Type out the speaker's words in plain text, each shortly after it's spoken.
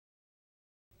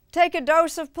Take a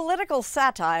dose of political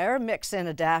satire, mix in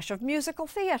a dash of musical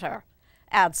theater,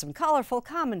 add some colorful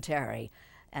commentary,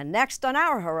 and next on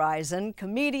our horizon,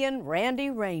 comedian Randy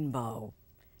Rainbow.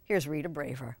 Here's Rita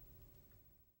Braver.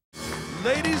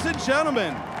 Ladies and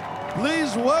gentlemen,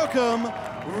 please welcome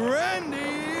Randy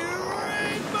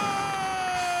Rainbow!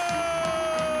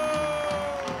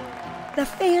 The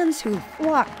fans who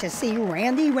flock to see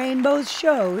Randy Rainbow's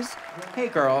shows, hey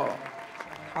girl,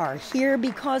 are here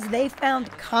because they found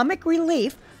comic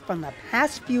relief from the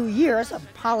past few years of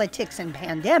politics and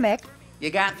pandemic. You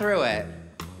got through it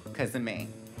because of me.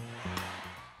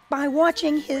 By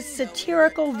watching his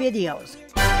satirical videos.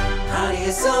 How do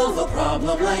you solve a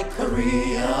problem like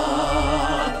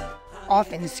Korea?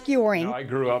 Often skewering I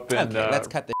grew up in let's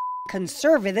cut the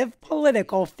conservative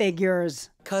political figures.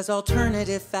 'Cause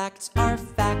alternative facts are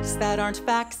facts that aren't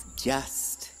facts.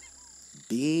 Just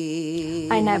be.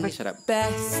 I never. Shut up.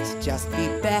 Best. Just be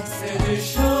best.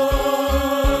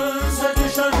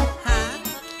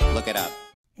 Look it up.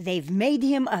 They've made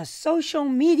him a social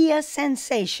media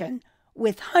sensation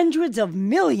with hundreds of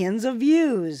millions of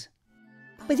views.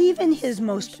 But even his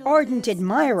most ardent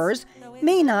admirers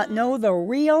may not know the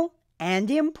real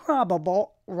and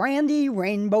improbable Randy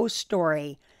Rainbow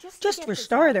story. Just for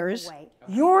starters,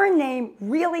 your name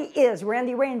really is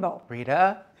Randy Rainbow.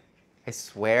 Rita, I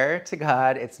swear to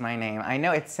God, it's my name. I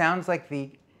know it sounds like the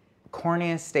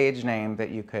corniest stage name that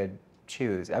you could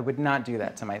choose. I would not do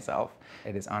that to myself.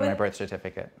 It is on my birth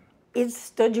certificate. It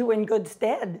stood you in good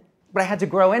stead. But I had to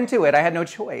grow into it. I had no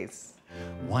choice.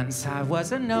 Once I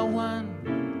was a no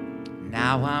one.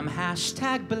 Now I'm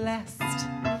hashtag blessed.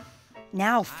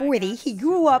 Now 40, he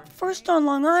grew up first on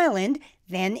Long Island,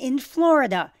 then in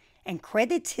Florida, and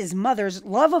credits his mother's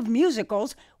love of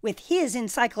musicals with his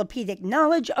encyclopedic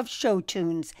knowledge of show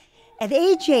tunes. At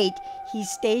age 8, he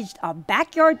staged a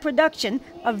backyard production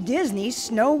of Disney's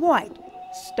Snow White,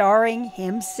 starring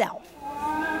himself.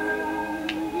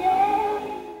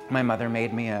 My mother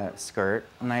made me a skirt,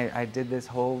 and I did this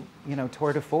whole,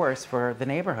 tour de force for the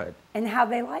neighborhood. And how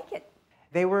they like it?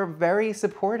 They were very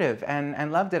supportive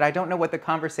and loved it. I don't know what the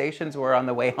conversations were on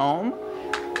the way home.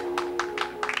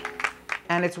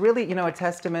 And it's really, a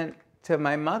testament to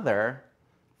my mother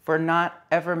for not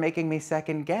ever making me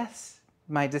second guess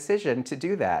my decision to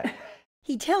do that.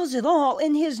 He tells it all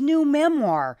in his new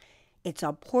memoir. It's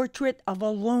a portrait of a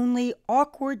lonely,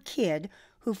 awkward kid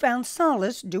who found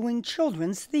solace doing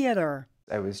children's theater.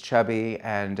 I was chubby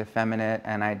and effeminate,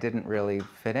 and I didn't really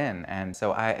fit in. And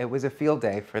so it was a field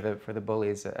day for the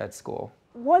bullies at school.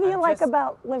 What do you like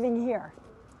about living here?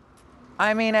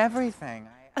 I mean, everything.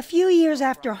 A few years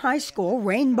after high school,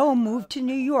 Rainbow moved to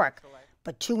New York.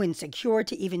 But too insecure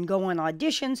to even go on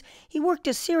auditions, he worked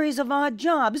a series of odd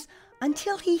jobs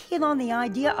until he hit on the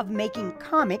idea of making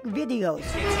comic videos.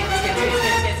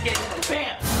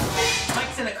 Bam!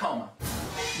 Mike's in a coma.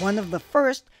 One of the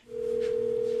first,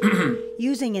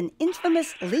 using an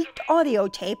infamous leaked audio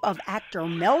tape of actor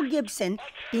Mel Gibson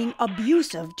being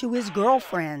abusive to his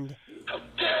girlfriend. How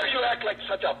dare you act like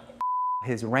such a...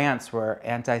 His rants were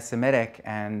anti-Semitic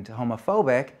and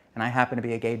homophobic, and I happen to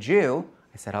be a gay Jew.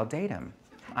 I said, I'll date him.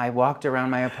 I walked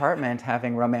around my apartment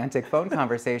having romantic phone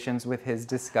conversations with his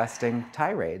disgusting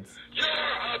tirades. You're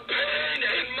a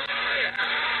pain in my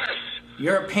ass!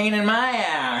 You're a pain in my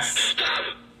ass! Stop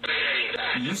being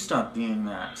that! You stop being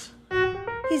that.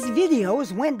 His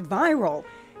videos went viral.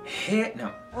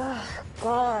 No. Oh,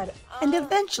 God. And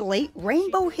eventually,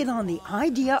 Rainbow hit on the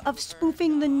idea of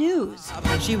spoofing the news.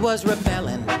 She was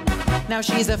rebelling. Now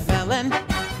she's a felon.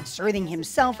 Inserting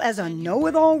himself as a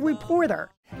know-it-all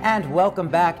reporter. And welcome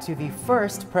back to the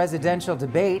first presidential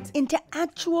debate. Into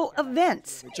actual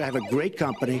events. I have a great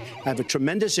company, I have a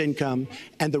tremendous income,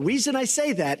 and the reason I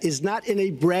say that is not in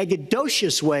a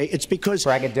braggadocious way, it's because...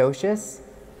 Braggadocious?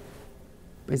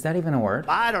 Is that even a word?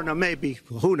 I don't know, maybe,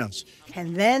 who knows?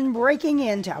 And then breaking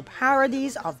into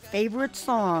parodies of favorite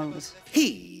songs.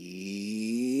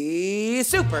 He's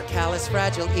super callous,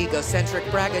 fragile, egocentric,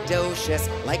 braggadocious,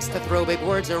 likes to throw big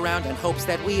words around and hopes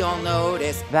that we all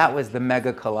notice. That was the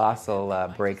mega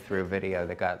colossal breakthrough video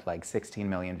that got like 16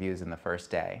 million views in the first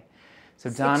day. So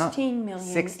 16 million.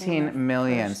 16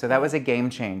 million. So that was a game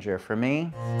changer for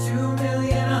me.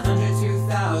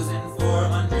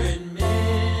 2,102,400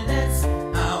 minutes.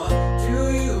 How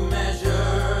do you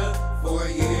measure 4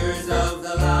 years of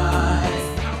the life?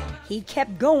 He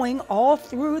kept going all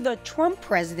through the Trump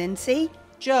presidency.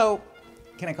 Joe.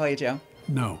 Can I call you Joe?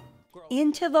 No.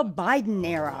 Into the Biden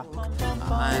era.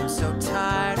 I'm so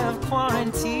tired of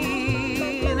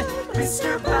quarantine.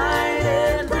 Mr.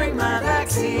 Biden, bring my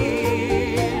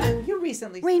vaccine. You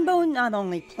recently... Rainbow not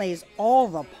only plays all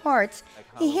the parts,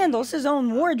 he handles his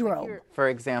own wardrobe. For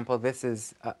example, this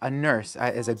is a nurse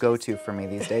is a go-to for me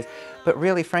these days. But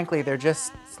really, frankly, they're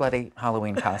just slutty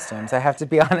Halloween costumes. I have to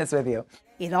be honest with you.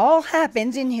 It all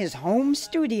happens in his home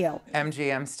studio.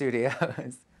 MGM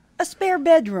Studios. A spare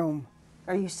bedroom.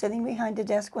 Are you sitting behind a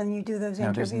desk when you do those No,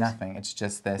 interviews? there's nothing. It's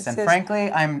just this. And says-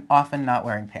 frankly, I'm often not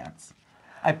wearing pants.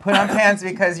 I put on pants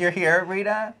because you're here,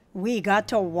 Rita. We got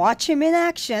to watch him in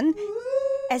action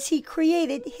as he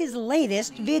created his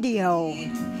latest video.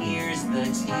 Here's the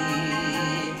tea.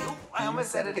 I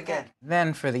almost said it again.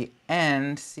 Then for the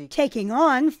end, see... Taking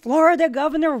on Florida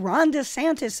Governor Ron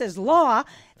DeSantis' law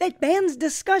that bans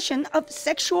discussion of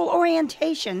sexual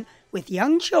orientation with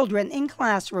young children in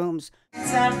classrooms. It's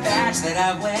a badge that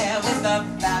I wear with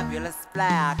a fabulous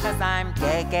flair, 'cause I'm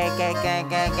gay, gay, gay, gay,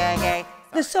 gay, gay, gay.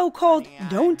 The so-called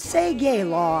Don't Say Gay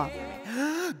law.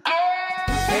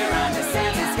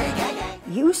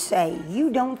 You say you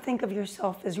don't think of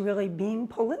yourself as really being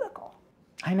political.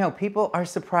 I know, people are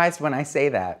surprised when I say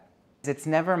that. It's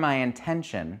never my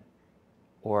intention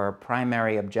or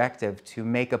primary objective to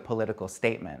make a political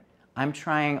statement. I'm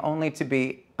trying only to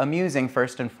be amusing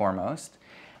first and foremost,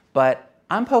 but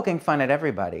I'm poking fun at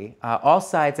everybody, all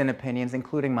sides and opinions,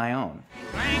 including my own.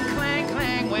 Clang, clang,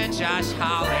 clang with Josh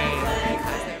Hawley.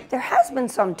 There has been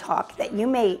some talk that you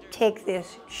may take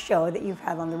this show that you've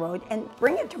had on the road and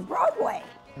bring it to Broadway.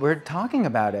 We're talking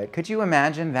about it. Could you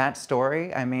imagine that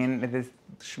story? I mean, this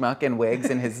schmuck in wigs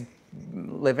in his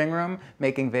living room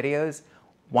making videos,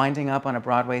 winding up on a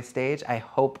Broadway stage. I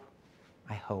hope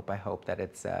that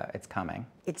it's coming.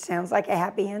 It sounds like a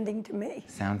happy ending to me.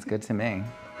 Sounds good to me.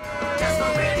 Just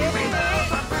for Randy Rainbow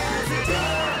for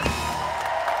president.